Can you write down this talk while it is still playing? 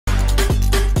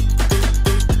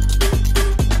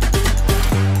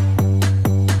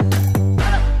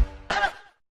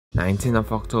19th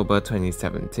of October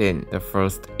 2017, the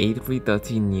first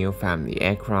A330neo family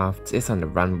aircraft is on the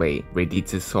runway, ready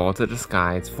to soar to the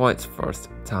skies for its first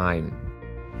time.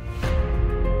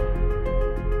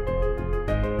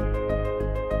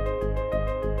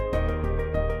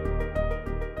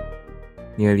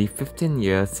 Nearly 15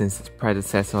 years since its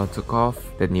predecessor took off,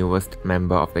 the newest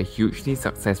member of the hugely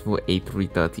successful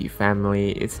A330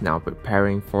 family is now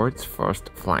preparing for its first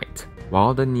flight.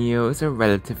 While the Neo is a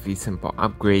relatively simple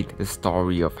upgrade, the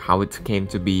story of how it came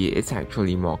to be is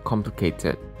actually more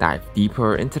complicated. Dive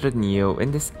deeper into the Neo in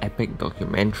this epic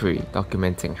documentary,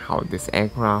 documenting how this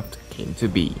aircraft came to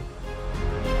be.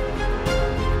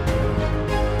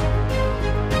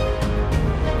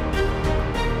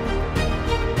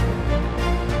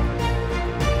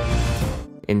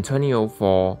 In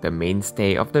 2004, the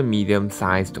mainstay of the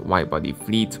medium-sized wide-body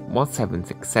fleet was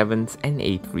 767s and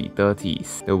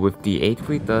A330s, though with the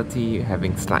A330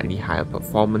 having slightly higher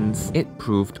performance, it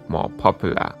proved more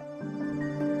popular.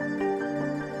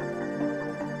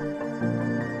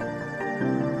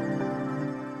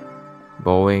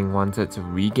 Boeing wanted to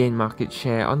regain market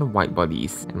share on the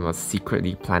wide-bodies and was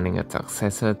secretly planning a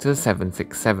successor to the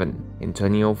 767. In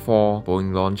 2004,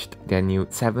 Boeing launched their new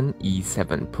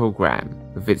 7E7 program.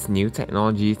 With its new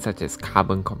technology such as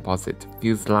carbon composite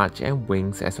fuselage and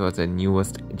wings as well as the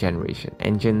newest generation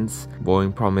engines,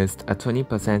 Boeing promised a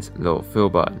 20% low fuel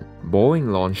burn.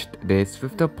 Boeing launched this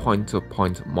with the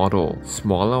point-to-point model,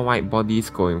 smaller wide bodies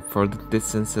going further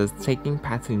distances taking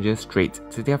passengers straight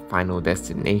to their final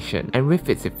destination, and with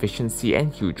its efficiency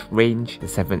and huge range, the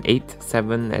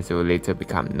 787, as it will later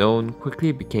become known,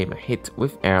 quickly became a hit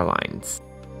with airlines.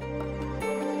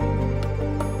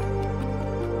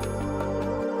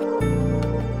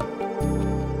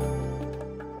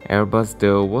 Airbus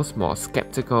though was more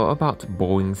skeptical about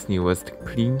Boeing's newest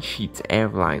clean sheet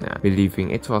airliner,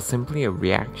 believing it was simply a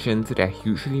reaction to their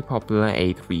hugely popular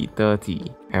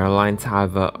A330. Airlines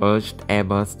however urged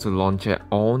Airbus to launch an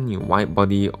all-new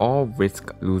widebody or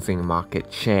risk losing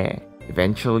market share.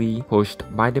 Eventually, pushed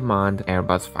by demand,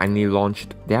 Airbus finally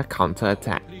launched their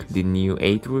counterattack, the new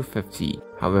A350.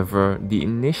 However, the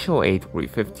initial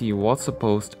A350 was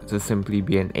supposed to simply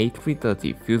be an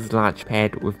A330 fuselage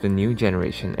paired with the new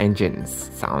generation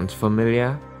engines. Sounds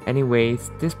familiar?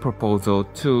 Anyways, this proposal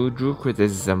too drew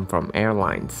criticism from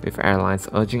airlines, with airlines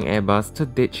urging Airbus to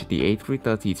ditch the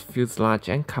A330's fuselage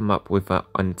and come up with an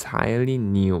entirely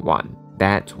new one.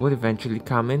 That would eventually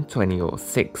come in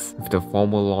 2006 with the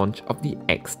formal launch of the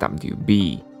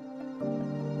XWB.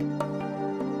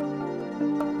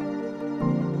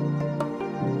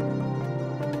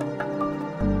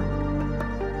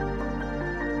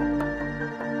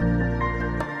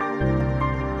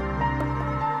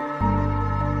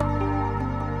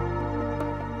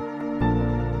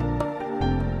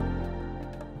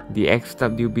 The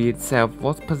XWB itself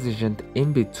was positioned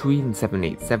in between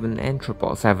 787 and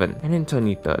 777, and in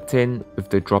 2013, with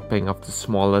the dropping of the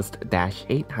smallest Dash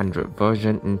 800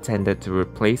 version intended to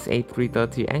replace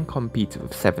A330 and compete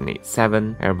with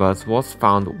 787, Airbus was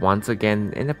found once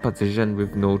again in a position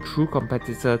with no true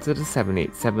competitor to the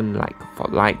 787 like for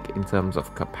like in terms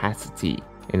of capacity.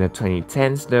 In the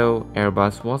 2010s though,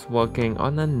 Airbus was working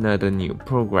on another new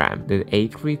program, the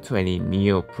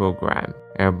A330neo program.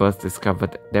 Airbus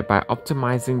discovered that by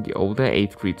optimizing the older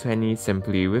A320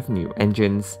 simply with new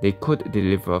engines, they could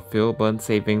deliver fuel burn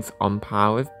savings on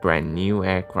par with brand new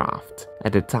aircraft.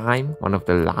 At the time, one of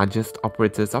the largest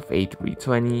operators of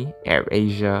A320,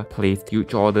 AirAsia, placed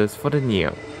huge orders for the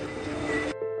Neo.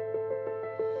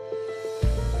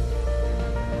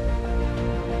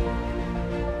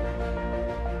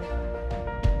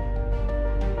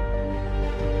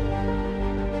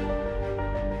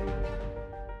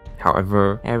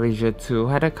 However, AirAsia too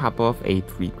had a couple of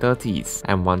A330s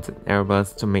and wanted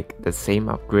Airbus to make the same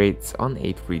upgrades on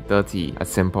A330, a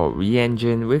simple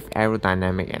re-engine with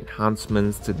aerodynamic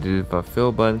enhancements to deliver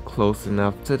fuel burn close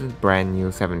enough to the brand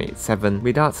new 787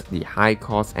 without the high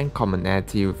cost and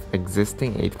commonality with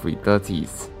existing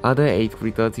A330s. Other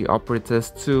A330 operators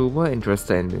too were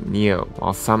interested in the Neo,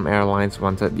 while some airlines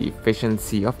wanted the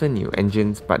efficiency of the new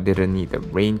engines but didn't need the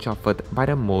range offered by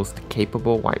the most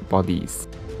capable wide bodies.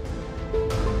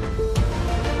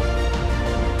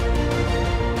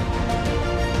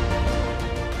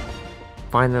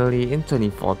 Finally, in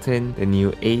 2014, the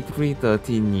new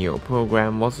A330neo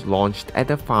program was launched at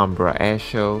the Farnborough Air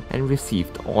Show and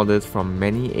received orders from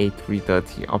many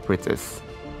A330 operators.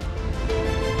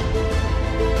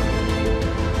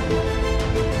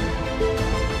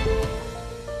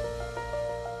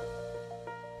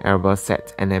 Airbus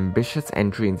set an ambitious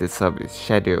entry into service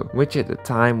schedule, which at the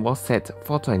time was set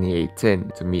for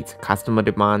 2018 to meet customer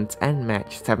demands and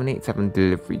match 787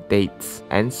 delivery dates.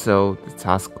 And so, the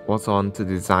task was on to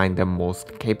design the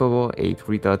most capable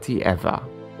A330 ever.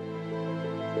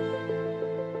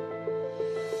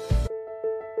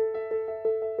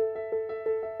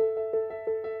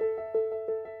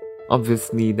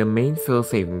 Obviously, the main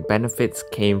fuel-saving benefits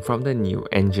came from the new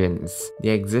engines. The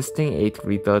existing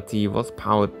A330 was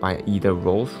powered by either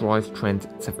Rolls-Royce Trent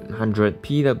 700,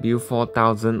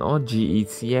 PW4000 or GE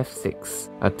CF6.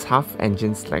 A tough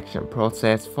engine selection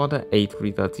process for the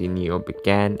A330neo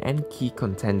began, and key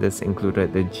contenders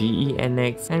included the GE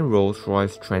NX and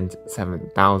Rolls-Royce Trent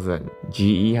 7000.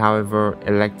 GE, however,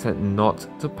 elected not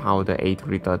to power the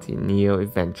A330neo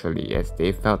eventually, as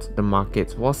they felt the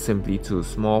market was simply too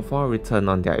small for a return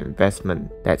on their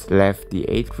investment. That left the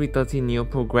A330neo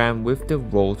program with the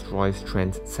Rolls-Royce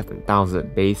Trent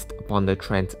 7000 based upon the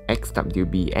Trent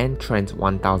XWB and Trent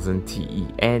 1000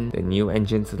 TEN. The new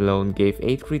engines alone gave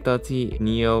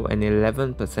A330neo an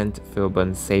 11% fuel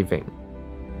burn saving.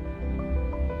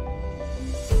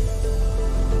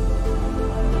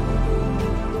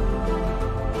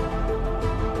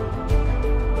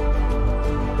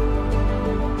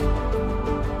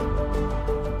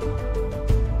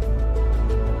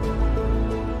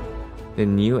 The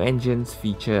new engines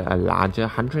feature a larger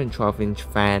 112-inch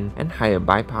fan, and higher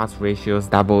bypass ratios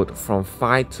doubled from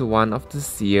 5:1 of the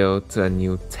CL to a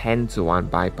new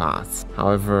 10:1 bypass.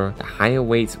 However, the higher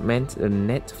weight meant the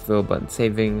net fuel burn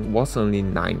saving was only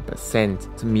 9%.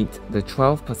 To meet the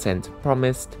 12%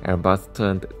 promised, Airbus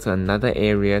turned to another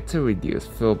area to reduce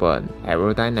fuel burn: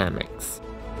 aerodynamics.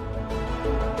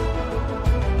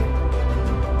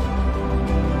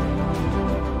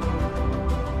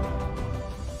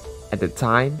 At the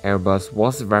time, Airbus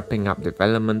was wrapping up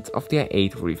development of their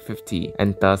A350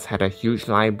 and thus had a huge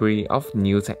library of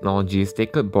new technologies they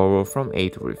could borrow from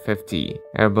A350.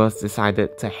 Airbus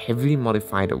decided to heavily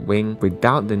modify the wing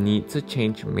without the need to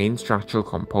change main structural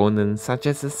components such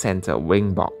as the center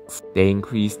wing box. They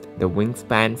increased the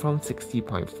wingspan from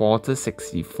 60.4 to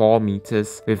 64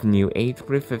 meters with new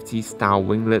A350 style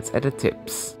winglets at the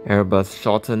tips. Airbus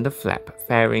shortened the flap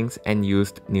fairings and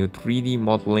used new 3D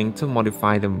modeling to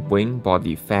modify the wing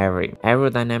body fairing.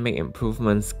 Aerodynamic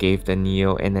improvements gave the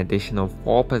Neo an additional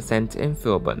 4% in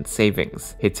fuel burn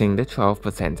savings, hitting the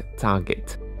 12%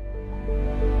 target.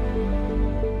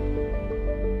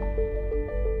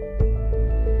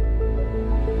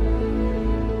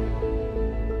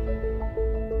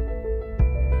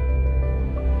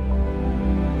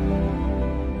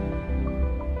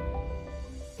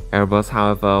 Airbus,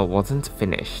 however, wasn't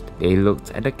finished. They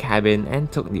looked at the cabin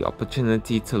and took the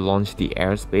opportunity to launch the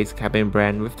aerospace cabin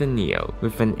brand with the Neo.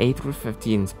 With an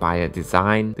A350-inspired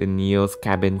design, the Neo's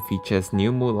cabin features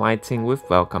new mood lighting with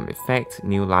welcome effect,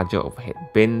 new larger overhead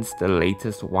bins, the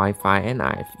latest Wi-Fi and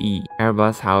IFE.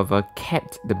 Airbus, however,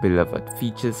 kept the beloved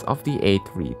features of the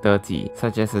A330,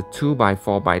 such as a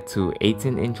 2x4x2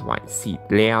 18-inch wide seat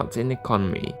layout in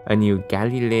economy, a new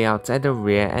galley layout at the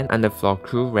rear and underfloor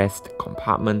crew rest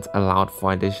compartment allowed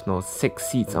for additional 6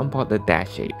 seats on board the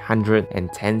Dash 800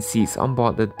 and 10 seats on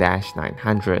board the Dash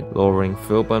 900, lowering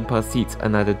fuel burn per seat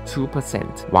another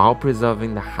 2% while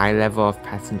preserving the high level of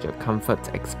passenger comfort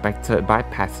expected by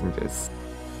passengers.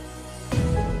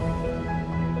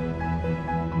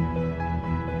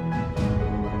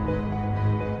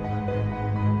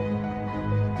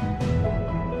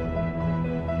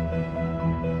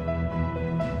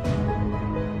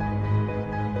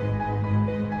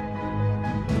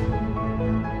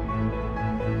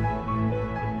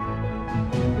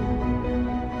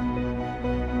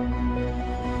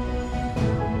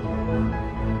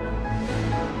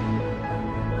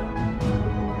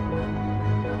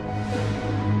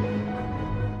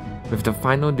 With the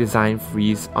final design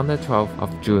freeze on the 12th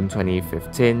of June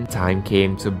 2015, time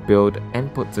came to build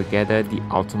and put together the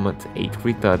ultimate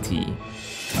A330.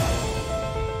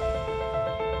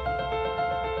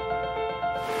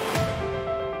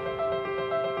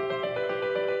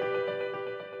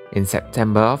 In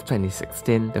September of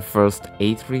 2016, the first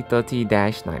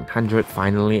A330-900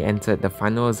 finally entered the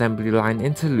final assembly line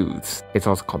in Toulouse. It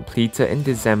was completed in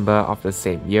December of the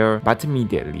same year, but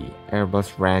immediately,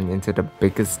 Airbus ran into the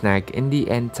biggest snag in the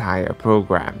entire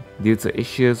program. Due to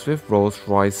issues with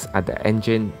Rolls-Royce at the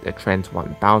engine, the Trent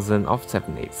 1000 of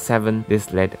 787,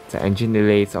 this led to engine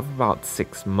delays of about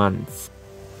 6 months.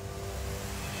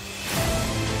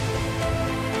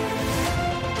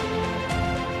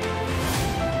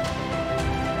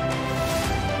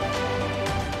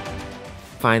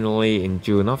 Finally, in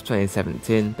June of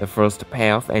 2017, the first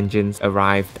pair of engines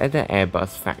arrived at the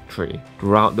Airbus factory.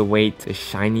 Throughout the wait, the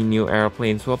shiny new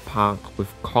airplanes were parked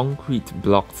with concrete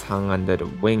blocks hung under the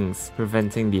wings,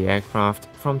 preventing the aircraft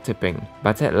from tipping.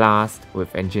 But at last,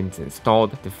 with engines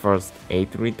installed, the first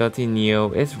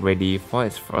A330neo is ready for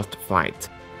its first flight.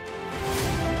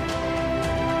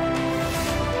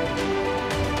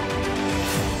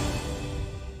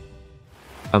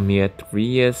 A mere 3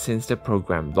 years since the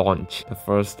program launch, the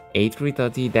first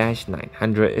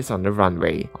A330-900 is on the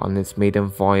runway on its maiden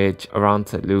voyage around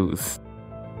Toulouse.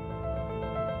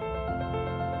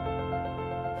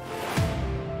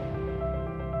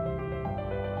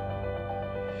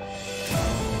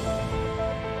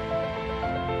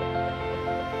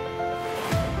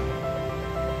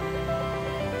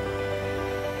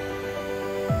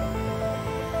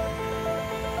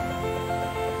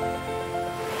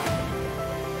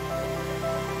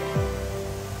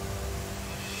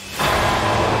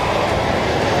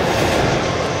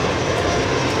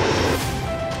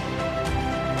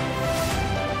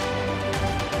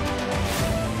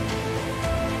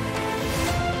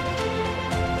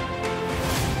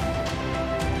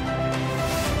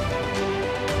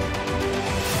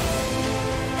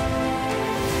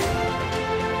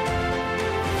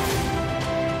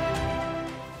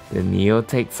 The Neo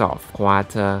takes off,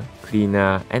 quieter,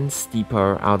 cleaner, and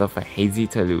steeper out of a hazy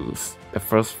Toulouse. The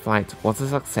first flight was a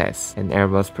success, and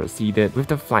Airbus proceeded with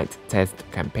the flight test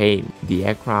campaign. The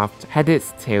aircraft had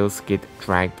its tail skid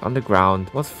dragged on the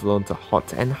ground, was flown to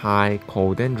hot and high,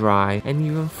 cold and dry, and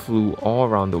even flew all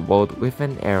around the world with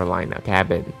an airliner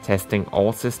cabin, testing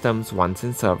all systems once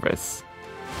in service.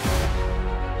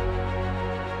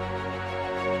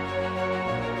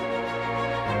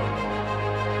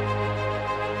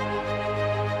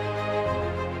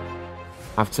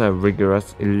 After a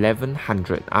rigorous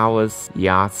 1100 hours,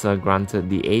 EASA granted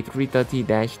the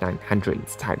A330-900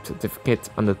 its type certificate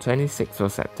on the 26th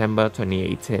of September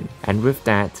 2018, and with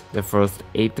that, the first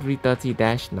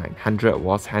A330-900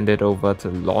 was handed over to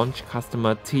launch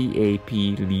customer TAP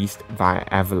leased via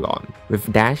Avalon.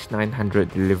 With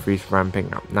 -900 deliveries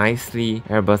ramping up nicely,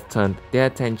 Airbus turned their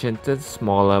attention to the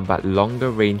smaller but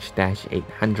longer range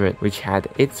 -800, which had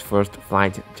its first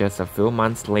flight just a few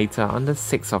months later on the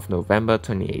 6th of November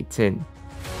 2018.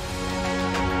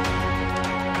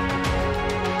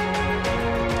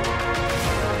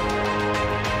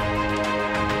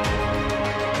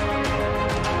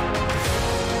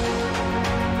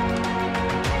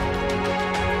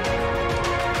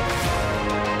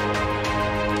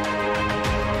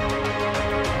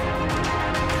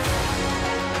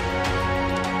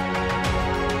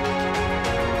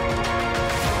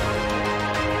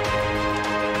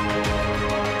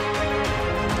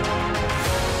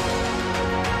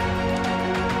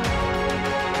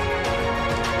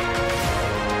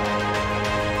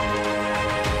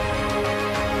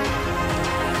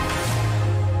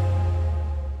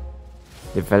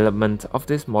 Development of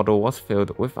this model was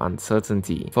filled with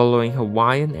uncertainty, following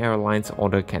Hawaiian Airlines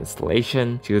order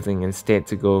cancellation, choosing instead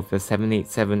to go with the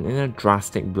 787 in a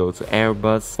drastic blow to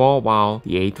Airbus. For a while,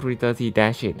 the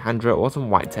A330-800 was a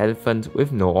white elephant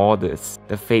with no orders.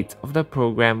 The fate of the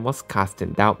program was cast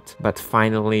in doubt, but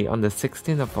finally on the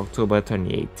 16th of October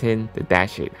 2018, the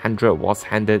 -800 was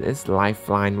handed its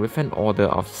lifeline with an order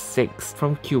of 6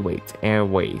 from Kuwait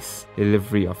Airways.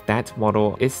 Delivery of that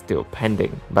model is still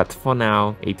pending, but for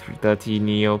now,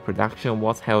 A330neo production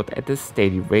was held at a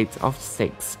steady rate of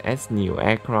 6 as new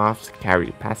aircraft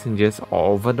carried passengers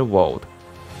all over the world.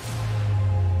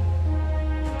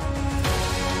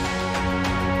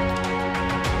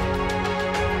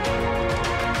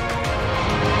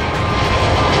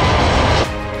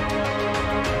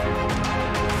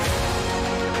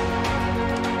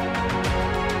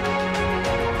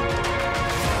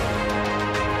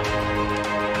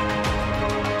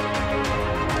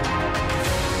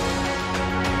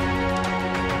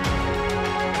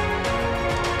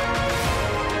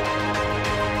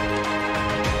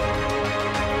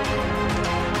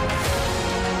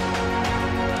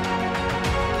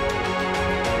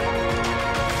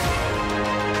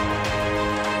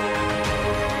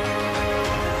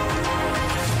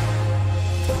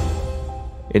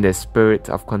 In the spirit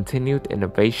of continued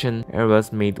innovation,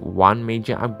 Airbus made one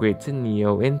major upgrade to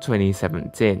Neo in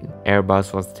 2017.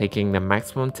 Airbus was taking the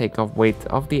maximum takeoff weight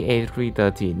of the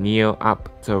A330neo up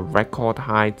to a record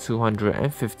high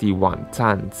 251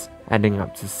 tons. adding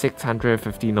up to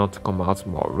 650 nautical miles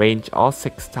more range or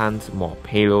 6 tons more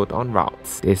payload on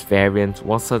routes. This variant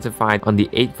was certified on the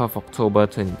 8th of October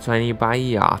 2020 by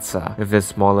IATA, with the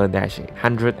smaller Dash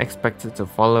 800 expected to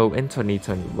follow in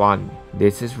 2021.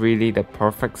 This is really the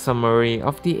perfect summary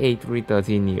of the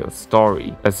A330neo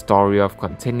story, a story of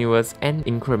continuous and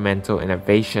incremental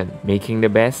innovation, making the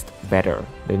best better.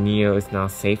 The Neo is now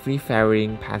safely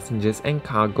ferrying passengers and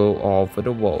cargo all over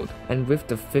the world, and with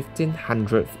the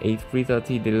 1500th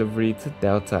A330 delivery to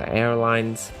Delta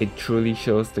Airlines, it truly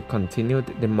shows the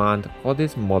continued demand for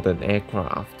this modern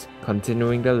aircraft.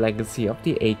 Continuing the legacy of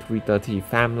the A330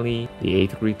 family, the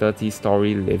A330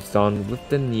 story lives on with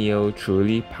the Neo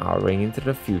truly powering into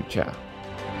the future.